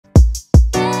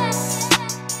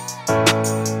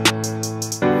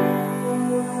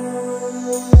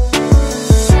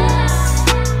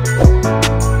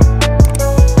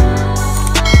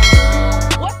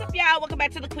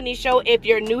So if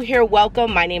you're new here,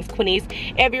 welcome. My name's Quinice.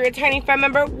 If you're a returning friend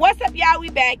member, what's up, y'all?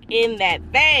 We back in that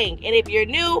thing. And if you're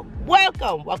new,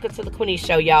 welcome. Welcome to the Quinice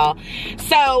Show, y'all.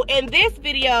 So in this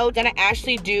video, I'm gonna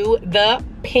actually do the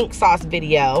pink sauce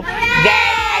video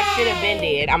that I should have been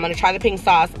did. I'm gonna try the pink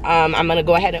sauce. I'm gonna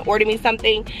go ahead and order me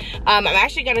something. I'm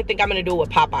actually gonna think I'm gonna do it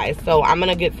with Popeyes. So I'm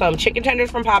gonna get some chicken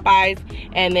tenders from Popeyes,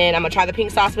 and then I'm gonna try the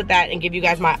pink sauce with that and give you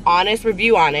guys my honest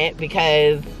review on it,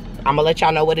 because I'm gonna let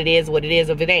y'all know what it is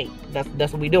if it ain't.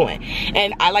 That's what we doing.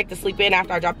 And I like to sleep in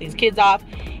after I drop these kids off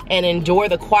and enjoy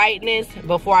the quietness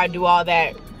before I do all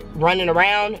that running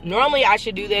around. Normally I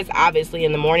should do this obviously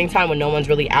in the morning time when no one's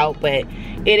really out, but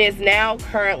it is now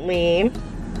currently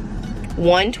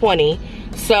 1:20.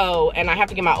 So, and I have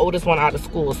to get my oldest one out of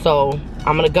school. So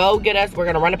I'm gonna go get us, we're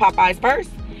gonna run to Popeyes first,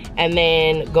 and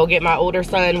then go get my older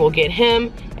son, we'll get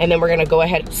him, and then we're gonna go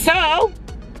ahead. So,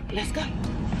 let's go.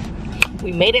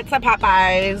 We made it to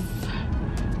Popeyes.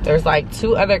 There's like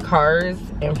 2 other cars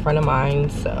in front of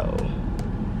mine, so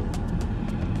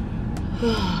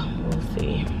we'll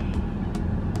see.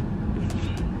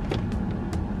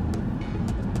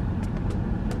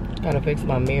 Gotta fix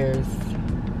my mirrors,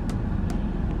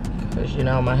 cause you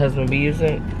know my husband we be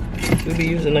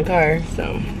using the car,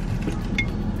 so.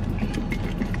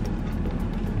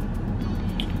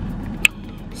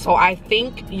 So I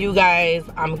think, you guys,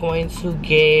 I'm going to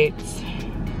get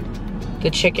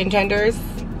the chicken tenders.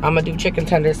 I'm gonna do chicken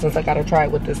tenders since I gotta try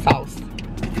it with this sauce.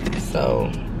 So,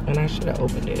 and I should have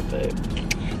opened it, but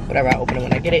whatever, I'll open it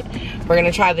when I get it. We're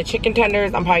gonna try the chicken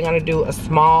tenders. I'm probably gonna do a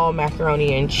small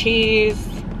macaroni and cheese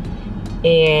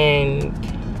and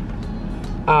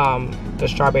the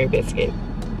strawberry biscuit,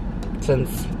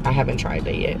 since I haven't tried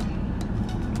that yet.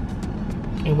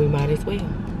 And we might as well.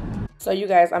 So you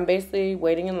guys, I'm basically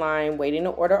waiting in line, waiting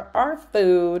to order our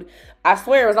food. I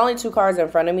swear it was only 2 cars in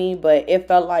front of me, but it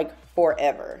felt like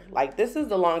forever. Like, this is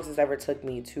the longest it's ever took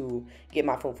me to get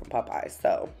my food from Popeyes.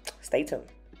 So stay tuned.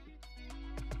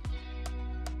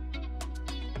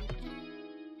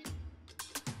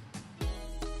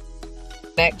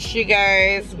 Next, you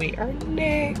guys, we are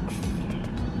next.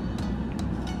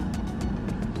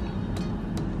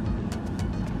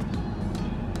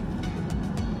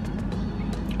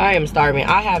 I am starving.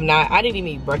 I didn't even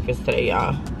eat breakfast today,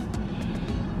 y'all.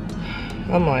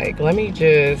 I'm like, let me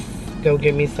just go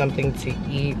get me something to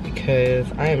eat because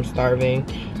I am starving.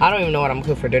 I don't even know what I'm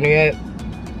gonna cook for dinner yet.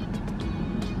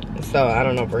 So I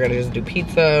don't know if we're gonna just do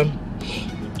pizza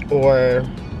or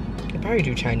I'll probably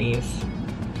do Chinese.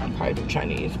 I'll probably do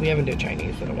Chinese. We haven't done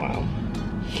Chinese in a while.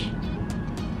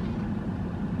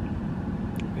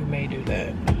 We may do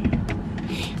that.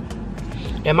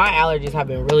 And my allergies have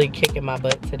been really kicking my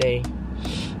butt today.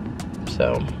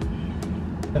 So,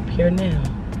 up here now.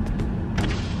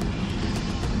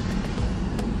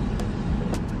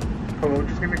 Hello,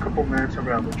 just give me a couple minutes, I'll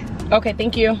grab it. Okay,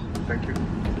 thank you. Thank you.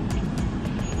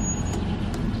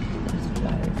 There's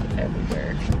flies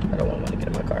everywhere. I don't want one to get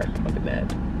in my car. I'll be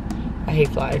mad. I hate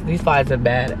flies. These flies are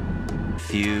bad.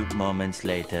 Few moments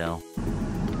later.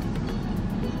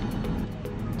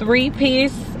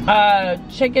 3-piece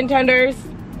chicken tenders.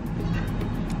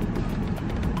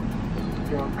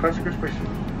 Classic or spicy?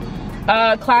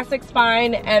 Classic's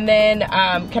fine, and then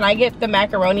can I get the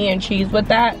macaroni and cheese with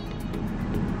that?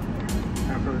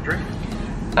 And for the drink?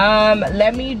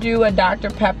 Let me do a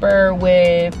Dr. Pepper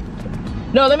with,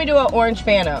 no, let me do an orange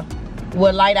Fanta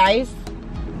with light ice,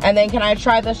 and then can I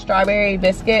try the strawberry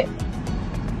biscuit?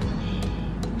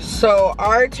 So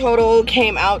our total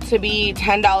came out to be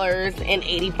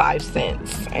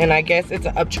 $10.85, and I guess it's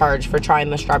an upcharge for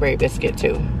trying the strawberry biscuit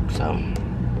too, so,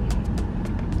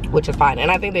 which is fine. And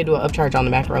I think they do an upcharge on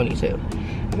the macaroni too.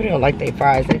 I really don't like their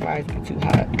fries. Their fries get too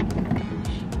hot.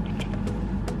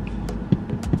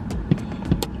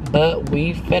 But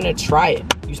we finna try it.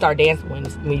 You start dancing when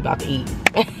you about to eat.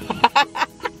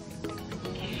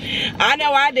 I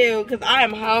know I do, because I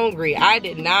am hungry. I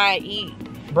did not eat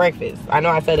breakfast. I know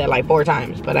I said that like 4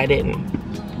 times, but I didn't.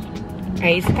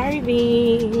 I'm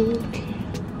starving.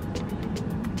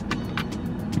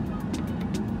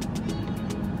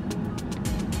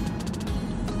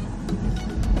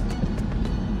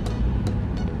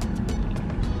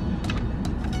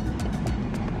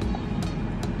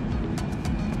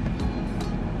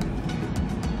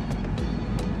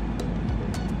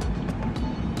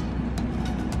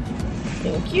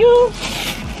 Thank you.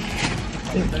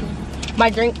 My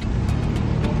drink.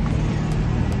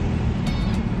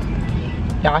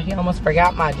 Y'all, he almost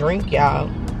forgot my drink, y'all.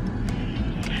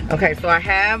 Okay, so I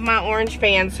have my orange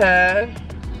Fanta.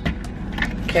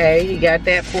 Okay, he got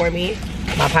that for me.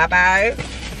 My Popeyes.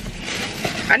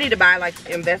 I need to buy, like,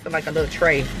 invest in, like, a little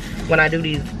tray. when I do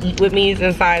these eat with me's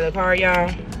inside the car,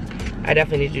 y'all. I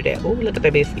definitely need to do that. Oh, look at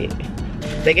that biscuit.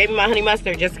 They gave me my honey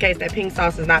mustard just in case that pink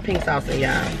sauce is not pink sauce,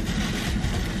 y'all.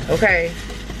 Okay.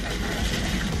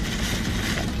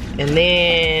 And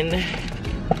then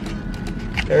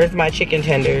there's my chicken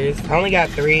tenders. I only got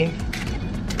 3.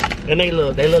 And they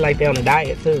look like they're on a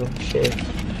diet too. Shit.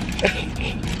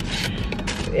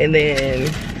 And then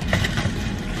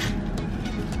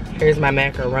here's my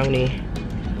macaroni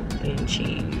and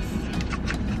cheese.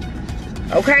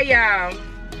 Okay, y'all.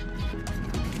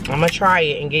 I'm gonna try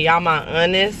it and give y'all my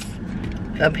honest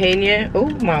opinion. Oh,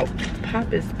 my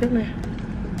pop is spilling.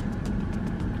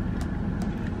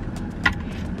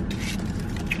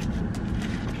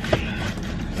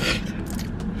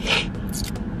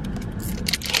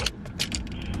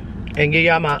 And give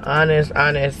y'all my honest.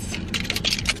 I'm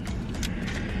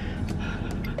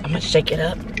gonna shake it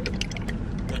up.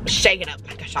 Shake it up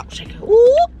like a shot shaker.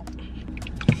 Ooh.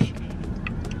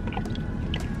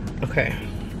 Okay.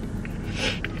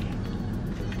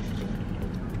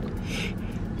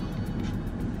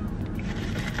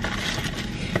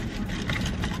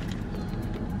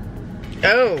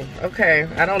 Oh, okay.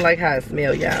 I don't like how it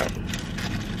smells, y'all.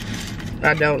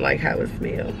 I don't like how it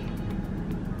smells.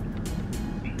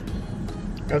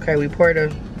 Okay, we poured a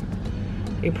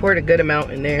good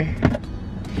amount in there.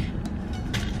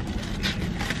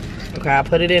 Okay, I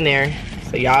put it in there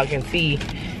so y'all can see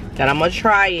that I'm gonna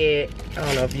try it. I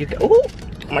don't know if you can. Ooh,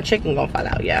 my chicken gonna fall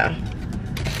out, y'all.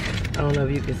 I don't know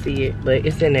if you can see it, but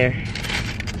it's in there.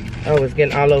 Oh, it's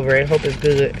getting all over it. Hope it's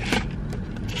good.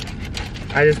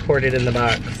 I just poured it in the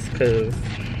box because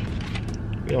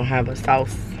we don't have a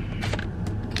sauce.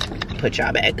 Put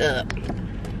y'all back up.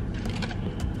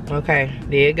 Okay,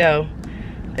 there you go.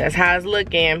 That's how it's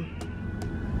looking.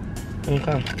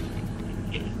 Okay.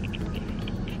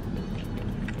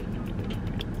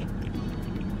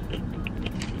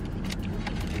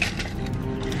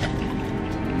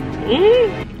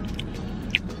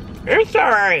 It's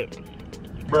alright.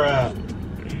 Bruh.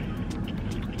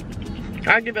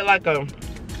 I give it like a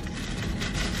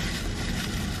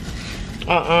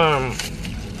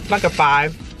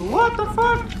 5. What the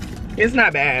fuck? It's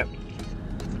not bad.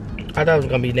 I thought it was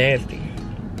gonna be nasty,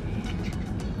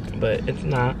 but it's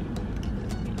not.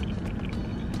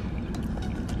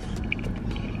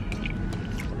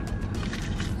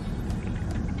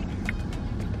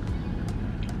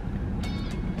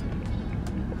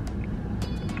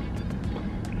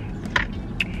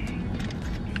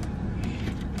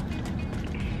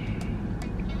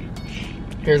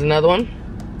 Here's another one.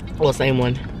 Well, same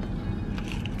one.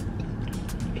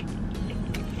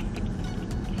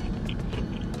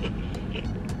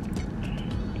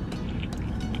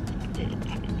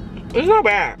 It's not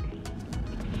bad.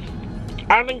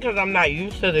 I think because I'm not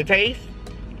used to the taste.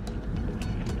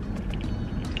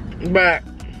 But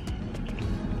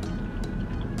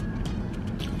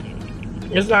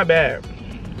it's not bad.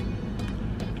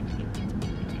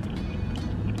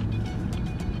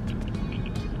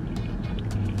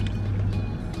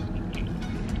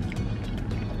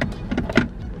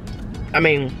 I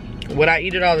mean, would I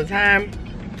eat it all the time?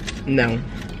 No.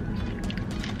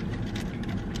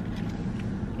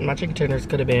 My chicken tenders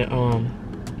could have been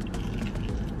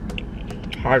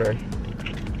harder.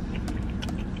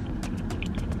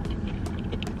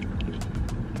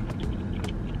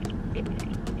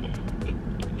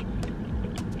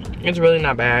 It's really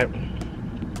not bad.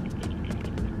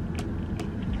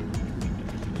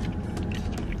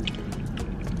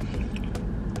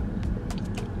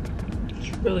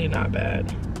 It's really not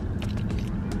bad.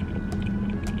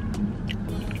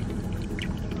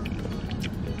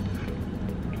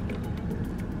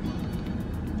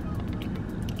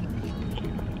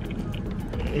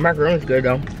 Macaroni's good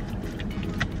though.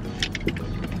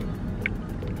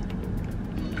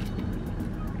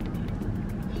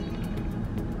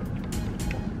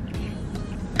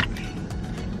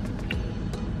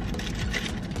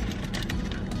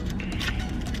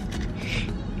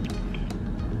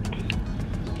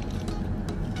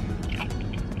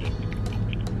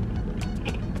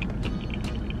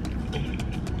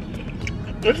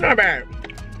 It's not bad.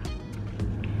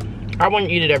 I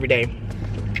wouldn't eat it every day.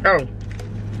 Oh.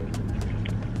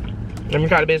 Let me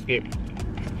try the biscuit.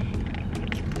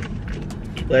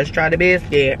 Let's try the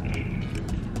biscuit.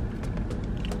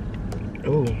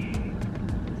 Ooh.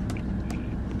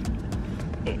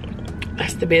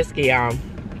 That's the biscuit, y'all.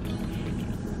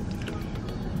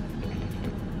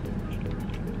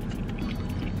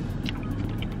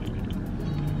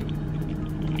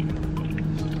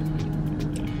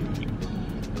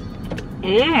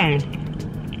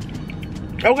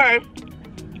 Okay.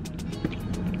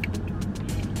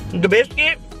 The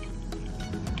biscuit.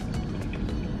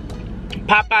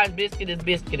 Popeye's biscuit is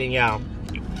biscuiting, y'all.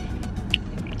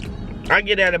 I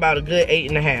get that about a good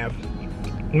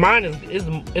 8.5. Mine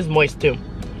is moist too.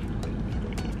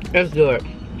 It's good.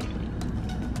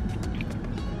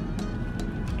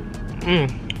 I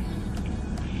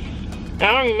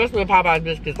don't even mess with Popeye's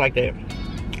biscuits like that.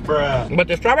 Bruh. But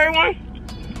the strawberry one,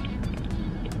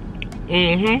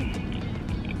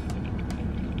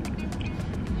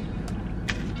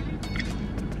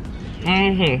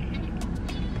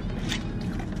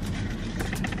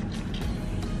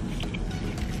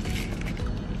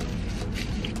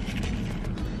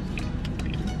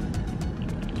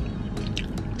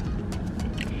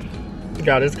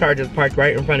 Y'all, this car just parked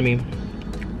right in front of me.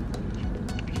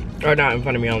 Or not in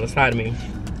front of me, on the side of me.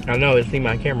 I know it's seen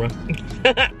my camera.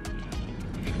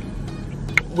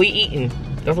 We eating.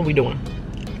 That's what we doing.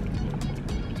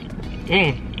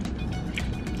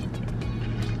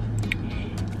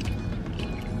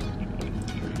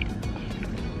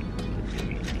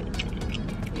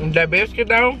 That biscuit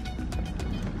though.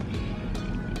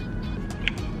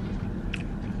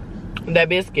 That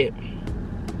biscuit.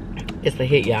 It's a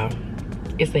hit, y'all.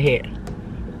 It's a hit.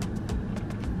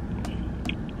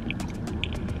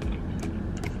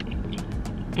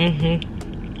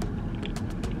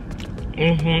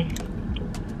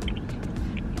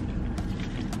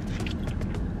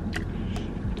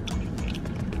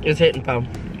 It's hitting, folks.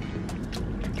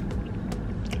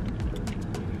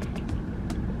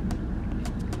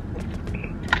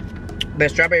 That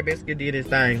strawberry biscuit did its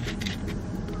thing.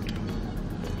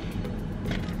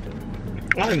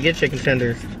 I didn't get chicken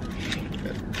tenders.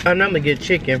 I normally get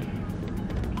chicken.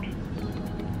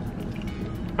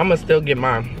 I'm gonna still get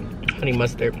my honey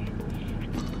mustard.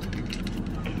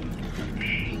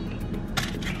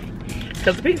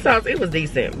 Cause the pink sauce, it was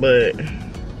decent, but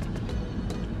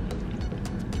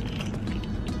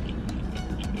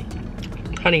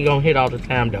honey gonna hit all the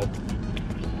time though.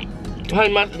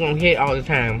 Honey mustard gonna hit all the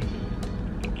time.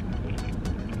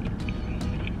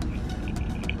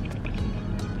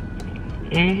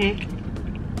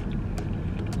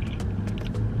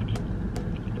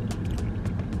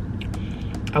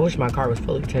 I wish my car was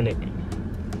fully tinted.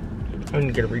 I need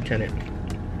to get it retinted.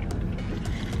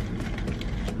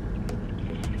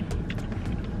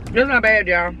 It's not bad,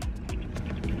 y'all.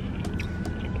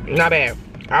 Not bad.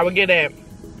 I would get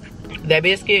that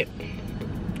biscuit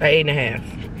at 8.5.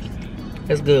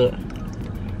 That's good.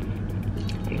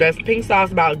 That's pink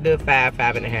sauce about a good 5,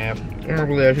 5.5. I'm not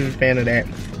really a huge fan of that.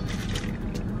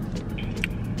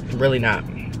 Really not.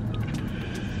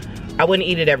 I wouldn't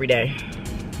eat it every day.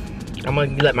 I'm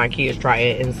gonna let my kids try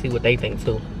it and see what they think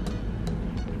too.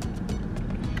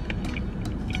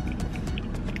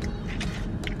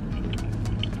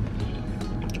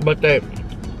 But that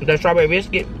strawberry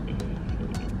biscuit,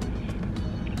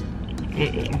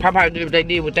 Popeye did what they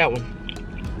did with that one.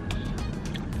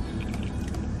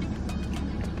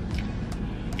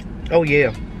 Oh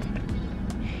yeah,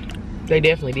 they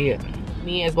definitely did.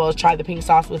 Me, as well as try the pink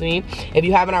sauce with me. If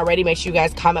you haven't already, make sure you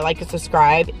guys comment, like, and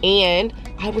subscribe, and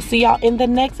I will see y'all in the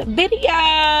next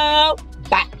video.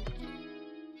 Bye.